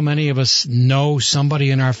dementia, and so many of us know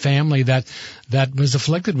somebody in our family that was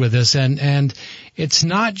afflicted with this, and it's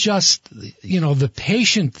not just the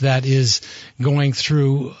patient that is going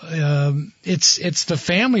through, it's the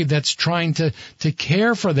family that's trying to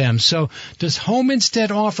care for them. So does Home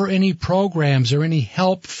Instead offer any programs or any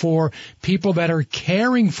help for people that are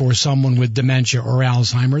caring for someone with dementia or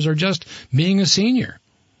Alzheimer's, or just being a senior?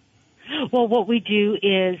 Well, what we do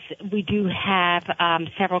is we do have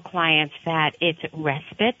several clients that it's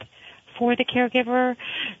respite for the caregiver.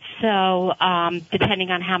 So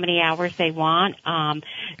depending on how many hours they want,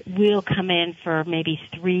 we'll come in for maybe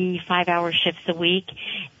 3 5-hour shifts a week,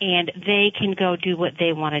 and they can go do what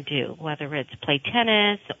they want to do, whether it's play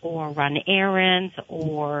tennis or run errands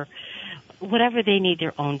or whatever they need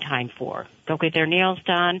their own time for. Go get their nails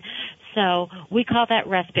done. So we call that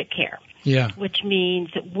respite care. Yeah. Which means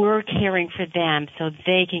we're caring for them so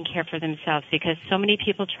they can care for themselves, because so many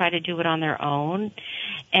people try to do it on their own,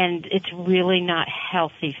 and it's really not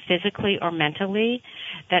healthy physically or mentally,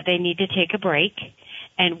 that they need to take a break.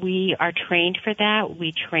 And we are trained for that.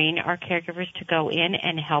 We train our caregivers to go in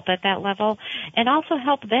and help at that level, and also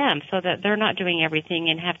help them so that they're not doing everything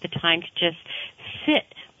and have the time to just sit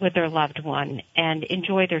with their loved one and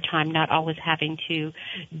enjoy their time, not always having to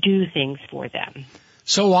do things for them.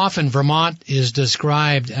 So often Vermont is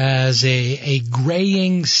described as a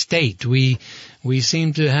graying state. We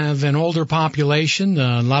seem to have an older population,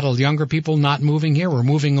 a lot of younger people not moving here or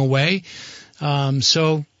moving away.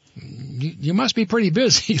 So you must be pretty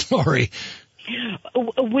busy, Lori.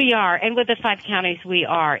 We are, and with the 5 counties we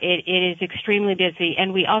are. It is extremely busy,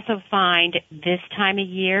 and we also find this time of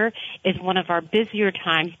year is one of our busier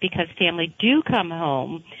times, because family do come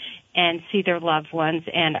home and see their loved ones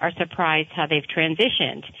and are surprised how they've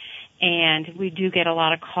transitioned. And we do get a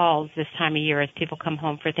lot of calls this time of year as people come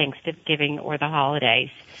home for Thanksgiving or the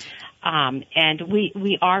holidays. And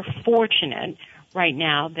we are fortunate right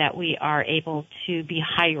now that we are able to be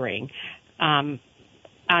hiring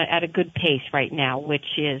at a good pace right now, which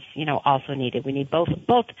is, also needed. We need both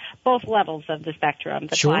levels of the spectrum,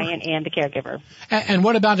 the Sure. client and the caregiver. And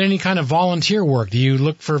what about any kind of volunteer work? Do you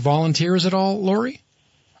look for volunteers at all, Lori?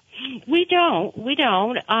 We don't.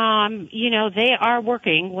 They are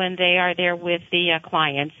working when they are there with the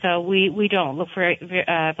client, so we don't look for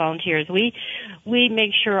volunteers. We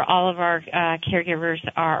make sure all of our caregivers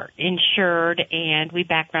are insured, and we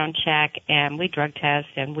background check, and we drug test,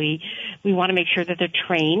 and we want to make sure that they're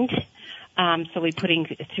trained. So we putting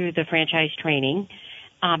through the franchise training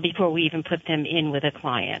before we even put them in with a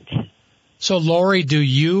client. So, Lori, do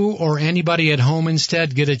you or anybody at Home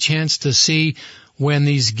Instead get a chance to see when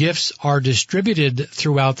these gifts are distributed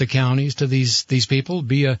throughout the counties to these people,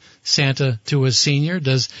 Be a Santa to a Senior?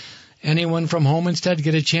 Does anyone from Home Instead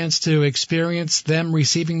get a chance to experience them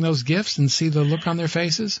receiving those gifts and see the look on their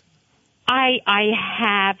faces? I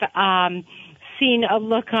have seen a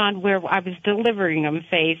look on where I was delivering them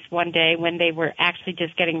face one day when they were actually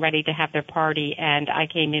just getting ready to have their party, and I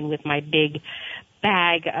came in with my big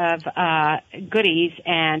bag of goodies,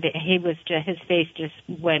 and his face just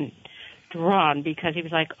went drawn, because he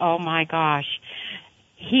was like, oh my gosh,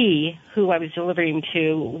 he, who I was delivering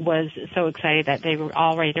to, was so excited that they were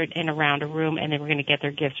all right in around a room and they were going to get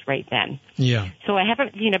their gifts right then. Yeah. So I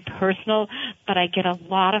haven't seen it personal, but I get a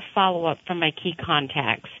lot of follow-up from my key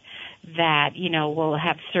contacts that, will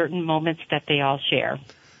have certain moments that they all share.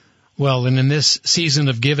 Well, and in this season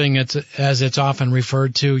of giving, as it's often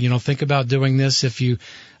referred to, think about doing this if you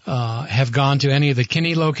have gone to any of the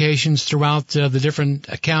Kinney locations throughout the different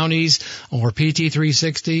counties, or PT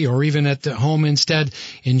 360, or even at the Home Instead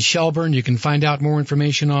in Shelburne. You can find out more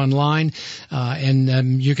information online,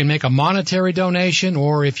 and you can make a monetary donation,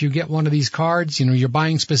 or if you get one of these cards, you're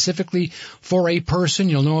buying specifically for a person.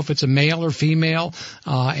 You'll know if it's a male or female,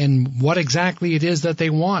 and what exactly it is that they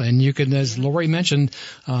want. And you can, as Lori mentioned,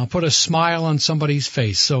 put a smile on somebody's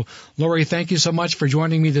face. So, Lori, thank you so much for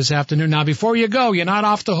joining me this afternoon. Now, before you go, you're not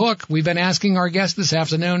off the hook. We've been asking our guest this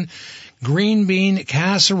afternoon, green bean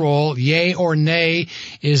casserole, yay or nay?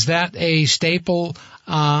 Is that a staple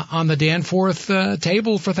on the Danforth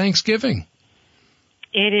table for Thanksgiving?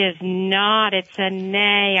 It is not. It's a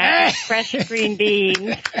nay. I like fresh green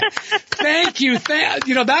beans. Thank you.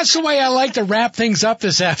 That's the way I like to wrap things up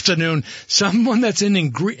this afternoon. Someone that's in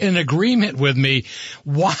agreement with me.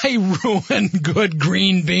 Why ruin good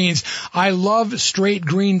green beans? I love straight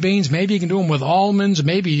green beans. Maybe you can do them with almonds.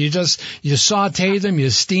 Maybe you saute them, you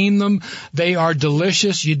steam them. They are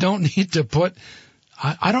delicious. You don't need to put,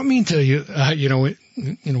 I don't mean to,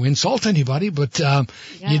 insult anybody, but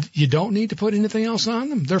you don't need to put anything else on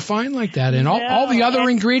them. They're fine like that, and all the other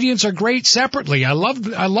ingredients are great separately. I love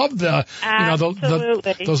the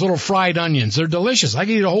those little fried onions. They're delicious. I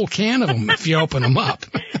can eat a whole can of them if you open them up.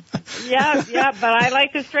 Yeah, but I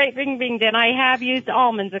like the straight green beans, and I have used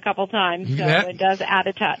almonds a couple times, so it does add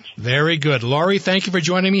a touch. Very good, Lori. Thank you for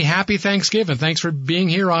joining me. Happy Thanksgiving. Thanks for being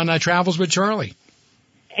here on Travels with Charlie.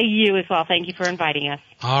 You as well. Thank you for inviting us.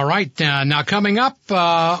 All right. Now, coming up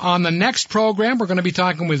on the next program, we're going to be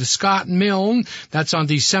talking with Scott Milne. That's on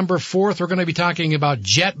December 4th. We're going to be talking about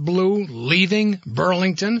JetBlue leaving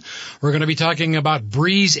Burlington. We're going to be talking about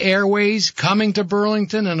Breeze Airways coming to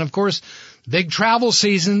Burlington. And, of course, big travel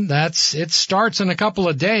season. It starts in a couple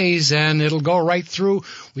of days, and it'll go right through.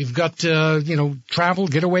 We've got travel,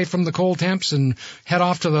 get away from the cold temps and head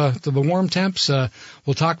off to the warm temps.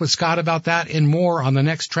 We'll talk with Scott about that and more on the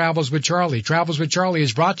next Travels with Charlie. Travels with Charlie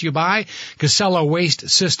is brought to you by Casella Waste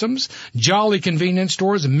Systems, Jolly Convenience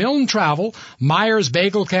Stores, Milne Travel, Myers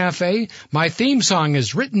Bagel Cafe. My theme song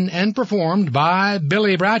is written and performed by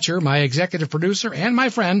Billy Bratcher, my executive producer, and my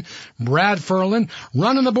friend Brad Ferlin.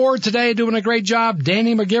 Running the board today, doing a great job,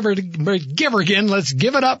 Danny McGivergan. Let's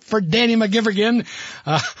give it up for Danny McGivergan.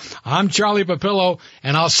 I'm Charlie Papillo,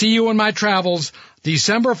 and I'll see you in my travels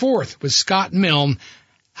December 4th with Scott Milne.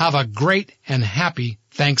 Have a great and happy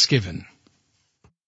Thanksgiving.